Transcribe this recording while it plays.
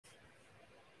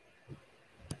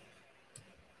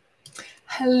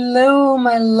Hello,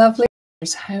 my lovely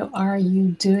listeners. How are you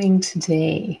doing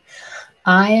today?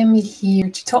 I am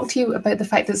here to talk to you about the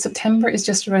fact that September is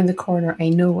just around the corner. I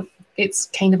know it's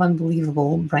kind of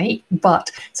unbelievable, right?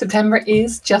 But September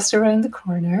is just around the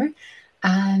corner.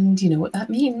 And you know what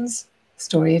that means?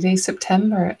 StoryADay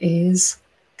September is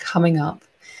coming up.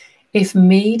 If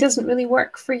May doesn't really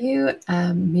work for you,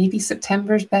 maybe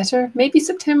September's better. Maybe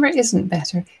September isn't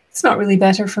better. It's not really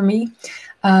better for me,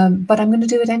 but I'm going to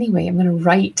do it anyway. I'm going to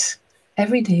write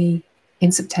every day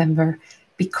in September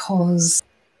because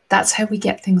that's how we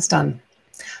get things done.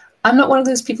 I'm not one of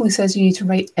those people who says you need to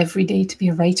write every day to be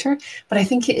a writer, but I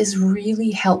think it is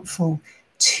really helpful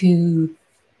to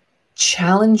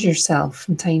challenge yourself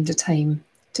from time to time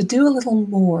to do a little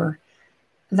more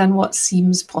than what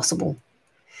seems possible.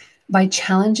 By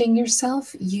challenging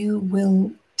yourself, you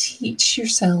will teach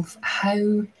yourself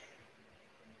how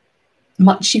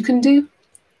much you can do,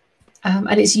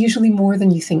 and it's usually more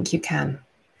than you think you can.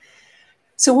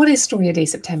 So what is StoryADay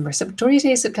September? So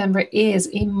StoryADay September is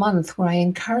a month where I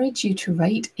encourage you to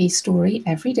write a story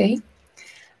every day.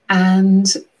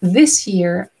 And this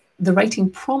year, the writing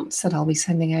prompts that I'll be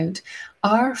sending out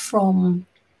are from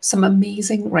some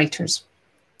amazing writers.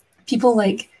 People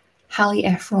like Hallie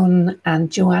Efron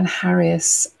and Joanne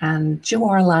Harris and Joe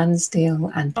R.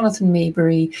 Lansdale and Jonathan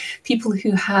Maybury, people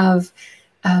who have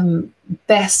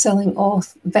best-selling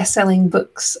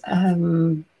books,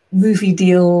 movie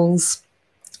deals.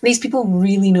 These people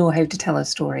really know how to tell a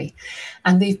story,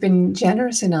 and they've been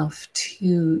generous enough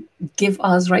to give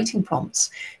us writing prompts.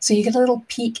 So you get a little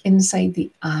peek inside the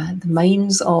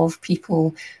minds of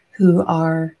people who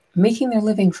are making their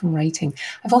living from writing.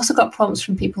 I've also got prompts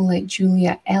from people like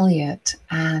Julia Elliott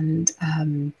and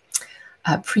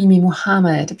Premi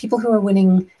Mohammed, people who are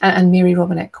winning, and Mary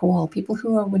Robinette Kowal, people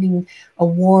who are winning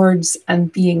awards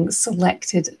and being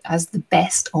selected as the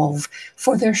best of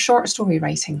for their short story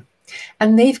writing.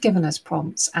 And they've given us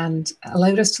prompts and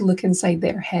allowed us to look inside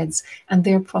their heads and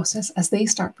their process as they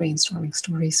start brainstorming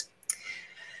stories.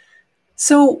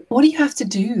 So what do you have to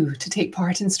do to take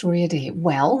part in StoryADay?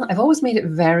 Well, I've always made it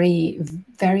very,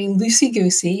 very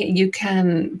loosey-goosey. You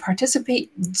can participate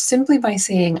simply by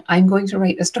saying, I'm going to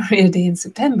write a story a day in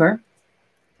September.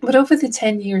 But over the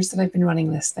 10 years that I've been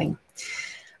running this thing,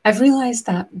 I've realized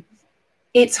that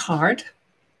it's hard.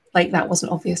 Like, that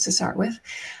wasn't obvious to start with.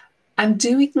 And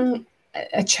doing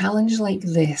a challenge like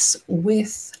this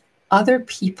with other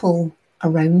people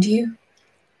around you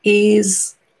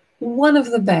is one of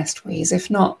the best ways, if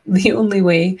not the only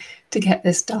way, to get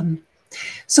this done.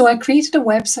 So I created a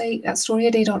website at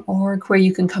storyaday.org where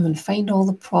you can come and find all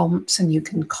the prompts, and you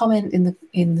can comment in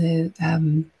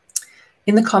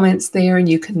the comments there, and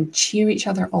you can cheer each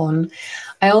other on.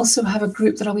 I also have a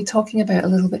group that I'll be talking about a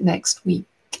little bit next week,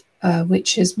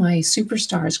 which is my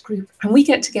Superstars group, and we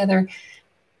get together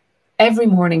every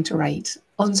morning to write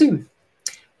on Zoom.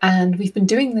 And we've been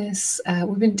doing this.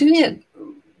 We've been doing it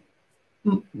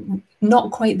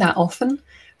not quite that often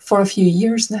for a few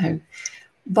years now,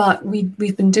 but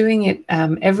we've been doing it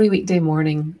every weekday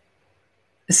morning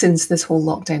since this whole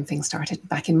lockdown thing started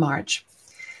back in March.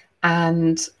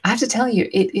 And I have to tell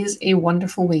you, it is a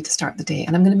wonderful way to start the day.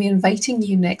 And I'm going to be inviting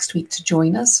you next week to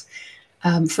join us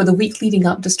for the week leading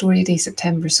up to StoryADay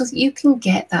September, so that you can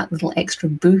get that little extra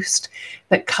boost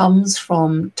that comes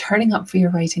from turning up for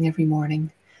your writing every morning,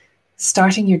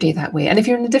 starting your day that way. And if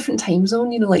you're in a different time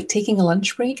zone, you know, like taking a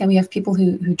lunch break, and we have people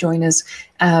who join us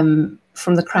from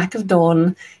the crack of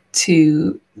dawn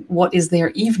to what is their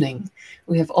evening.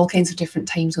 We have all kinds of different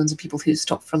time zones of people who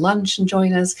stop for lunch and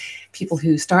join us, people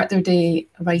who start their day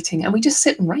writing, and we just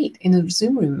sit and write in a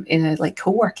Zoom room in a like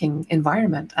co-working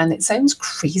environment. And it sounds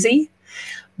crazy,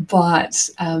 but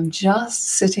just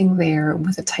sitting there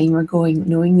with a timer going,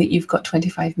 knowing that you've got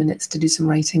 25 minutes to do some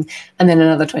writing and then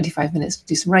another 25 minutes to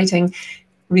do some writing,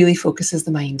 really focuses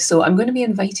the mind. So I'm going to be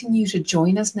inviting you to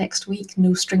join us next week,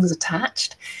 no strings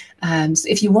attached. So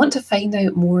if you want to find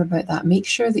out more about that, make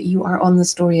sure that you are on the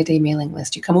StoryADay mailing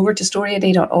list. You come over to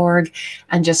storyaday.org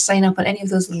and just sign up on any of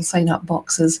those little sign up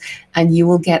boxes, and you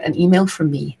will get an email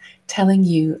from me telling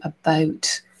you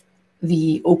about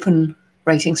the open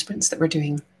writing sprints that we're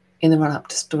doing in the run-up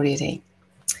to StoryADay.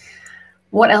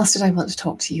 What else did I want to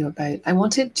talk to you about? I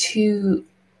wanted to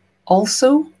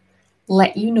also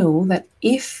let you know that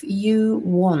if you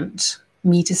want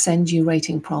me to send you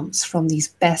writing prompts from these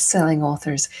best-selling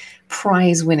authors,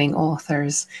 prize-winning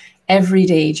authors, every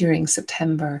day during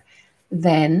September,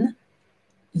 then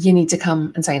you need to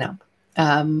come and sign up.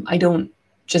 I don't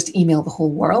just email the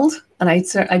whole world, and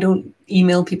I don't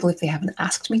email people if they haven't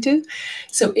asked me to.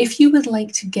 So if you would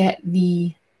like to get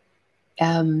the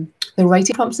the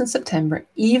writing prompts in September,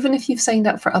 even if you've signed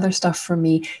up for other stuff from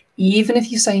me, even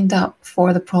if you signed up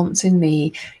for the prompts in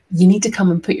May, you need to come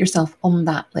and put yourself on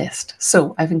that list.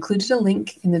 So I've included a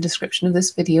link in the description of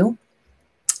this video.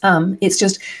 It's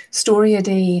just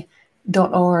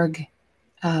storyaday.org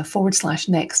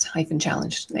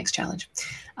 /next challenge.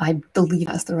 I believe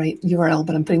that's the right URL,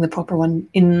 but I'm putting the proper one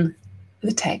in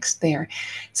the text there.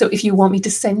 So if you want me to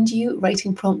send you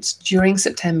writing prompts during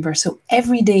September, so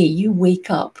every day you wake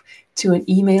up to an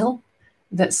email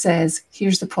that says,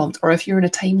 here's the prompt, or if you're in a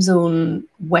time zone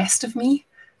west of me,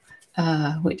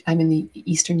 which I'm in the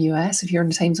Eastern US, if you're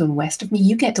in a time zone west of me,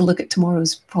 you get to look at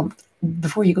tomorrow's prompt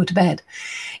before you go to bed.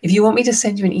 If you want me to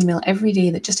send you an email every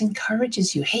day that just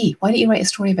encourages you, hey, why don't you write a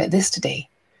story about this today?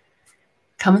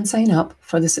 Come and sign up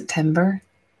for the September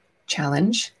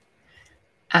challenge,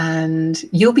 and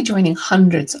you'll be joining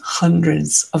hundreds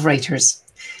of writers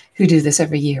who do this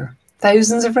every year.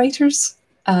 Thousands of writers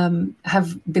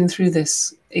have been through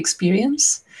this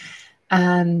experience,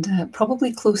 and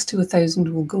probably close to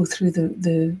 1,000 will go through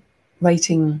the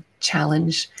writing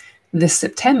challenge this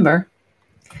September.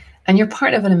 And you're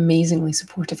part of an amazingly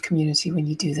supportive community when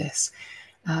you do this.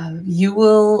 You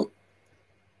will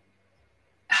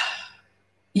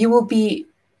be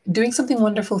doing something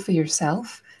wonderful for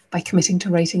yourself by committing to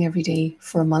writing every day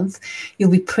for a month.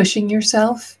 You'll be pushing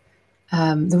yourself.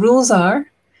 The rules are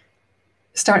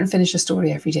start and finish a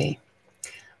story every day.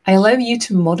 I allow you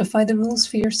to modify the rules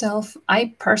for yourself.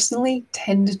 I personally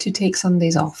tend to take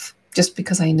Sundays off just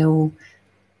because I know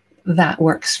that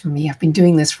works for me. I've been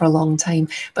doing this for a long time,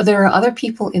 but there are other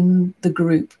people in the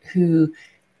group who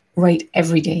write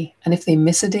every day. And if they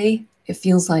miss a day, it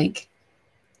feels like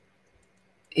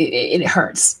it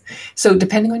hurts. So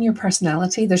depending on your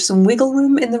personality, there's some wiggle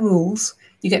room in the rules.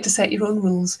 You get to set your own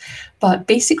rules, but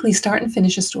basically start and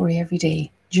finish a story every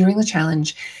day during the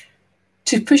challenge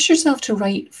to push yourself to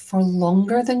write for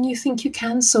longer than you think you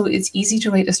can. So it's easy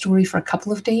to write a story for a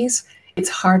couple of days. It's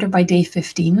harder by day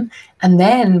 15. And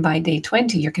then by day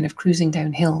 20, you're kind of cruising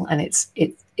downhill, and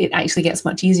it actually gets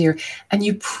much easier. And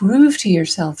you prove to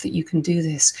yourself that you can do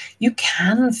this. You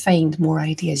can find more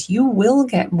ideas. You will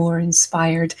get more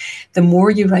inspired. The more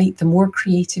you write, the more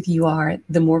creative you are,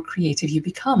 the more creative you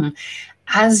become.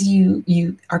 As you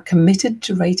are committed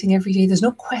to writing every day, there's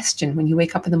no question when you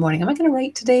wake up in the morning, am I going to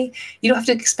write today? You don't have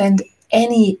to expend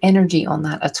any energy on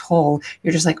that at all.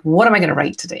 You're just like, what am I going to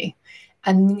write today?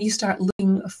 And you start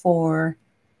looking for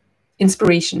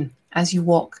inspiration as you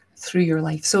walk through your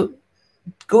life. So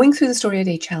going through the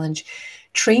StoryADay challenge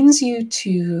trains you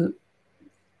to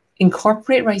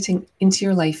incorporate writing into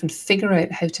your life and figure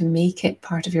out how to make it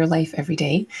part of your life every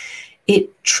day.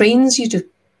 It trains you to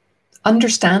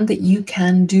understand that you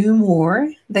can do more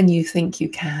than you think you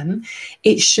can.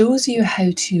 It shows you how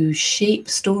to shape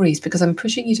stories, because I'm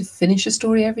pushing you to finish a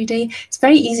story every day. It's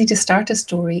very easy to start a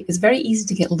story. It's very easy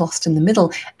to get lost in the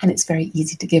middle, and it's very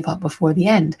easy to give up before the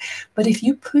end. But if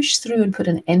you push through and put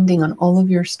an ending on all of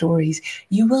your stories,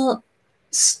 you will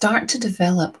start to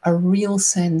develop a real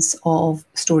sense of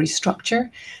story structure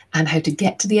and how to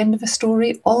get to the end of a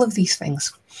story, all of these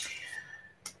things.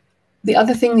 The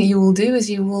other thing that you will do is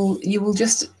you will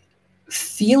just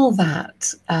feel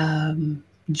that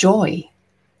joy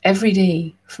every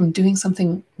day from doing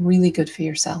something really good for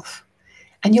yourself.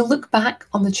 And you'll look back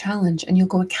on the challenge and you'll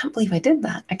go, I can't believe I did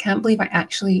that. I can't believe I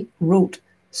actually wrote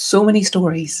so many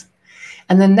stories.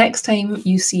 And then next time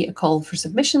you see a call for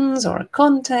submissions or a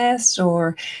contest,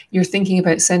 or you're thinking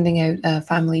about sending out a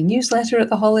family newsletter at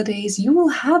the holidays, you will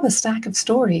have a stack of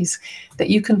stories that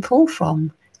you can pull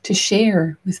from to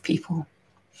share with people.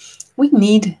 We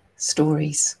need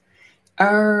stories.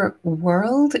 Our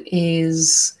world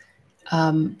is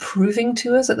proving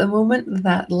to us at the moment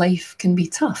that life can be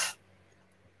tough.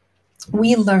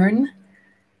 We learn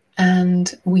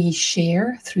and we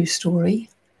share through story.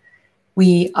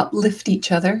 We uplift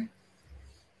each other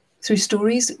through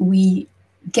stories. We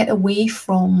get away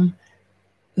from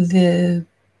the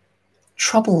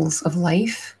troubles of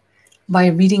life by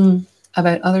reading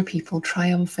about other people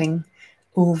triumphing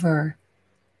over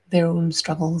their own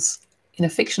struggles in a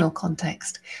fictional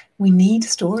context. We need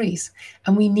stories,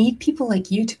 and we need people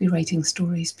like you to be writing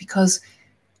stories, because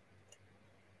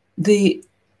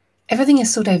everything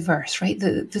is so diverse, right?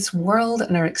 This world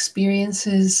and our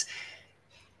experiences,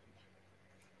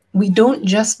 we don't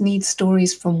just need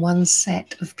stories from one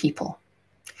set of people.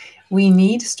 We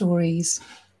need stories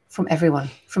from everyone,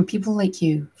 from people like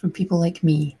you, from people like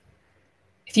me.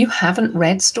 If you haven't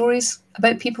read stories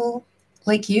about people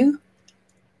like you,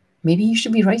 maybe you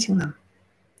should be writing them.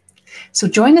 So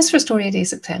join us for StoryADay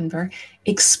September.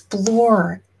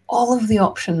 Explore all of the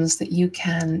options that you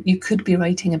could be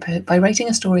writing about by writing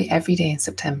a story every day in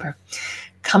September.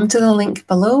 Come to the link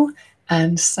below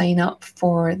and sign up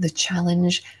for the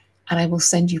challenge, and I will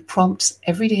send you prompts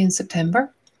every day in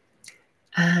September.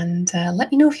 And let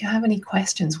me know if you have any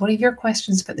questions. What are your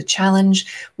questions about the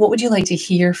challenge? What would you like to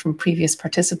hear from previous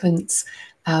participants?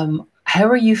 How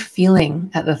are you feeling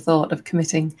at the thought of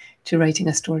committing to writing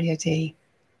a story a day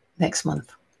next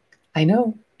month? I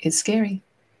know it's scary,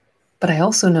 but I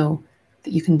also know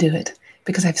that you can do it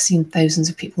because I've seen thousands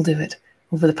of people do it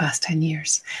over the past 10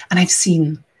 years. And I've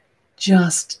seen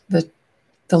just the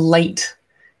light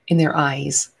in their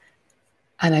eyes.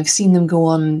 And I've seen them go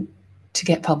on to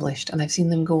get published, and I've seen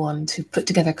them go on to put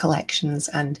together collections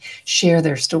and share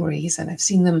their stories, and I've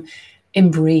seen them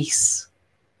embrace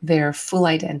their full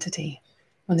identity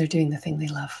when they're doing the thing they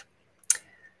love.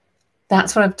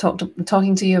 That's what I'm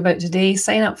talking to you about today.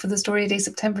 Sign up for the StoryADay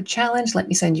September challenge. Let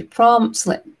me send you prompts.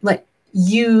 Let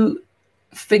you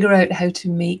figure out how to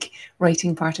make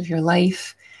writing part of your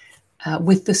life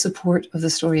with the support of the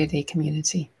StoryADay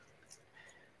community.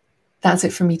 That's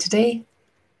it for me today.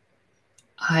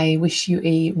 I wish you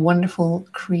a wonderful,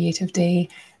 creative day,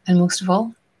 and most of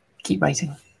all, keep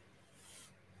writing.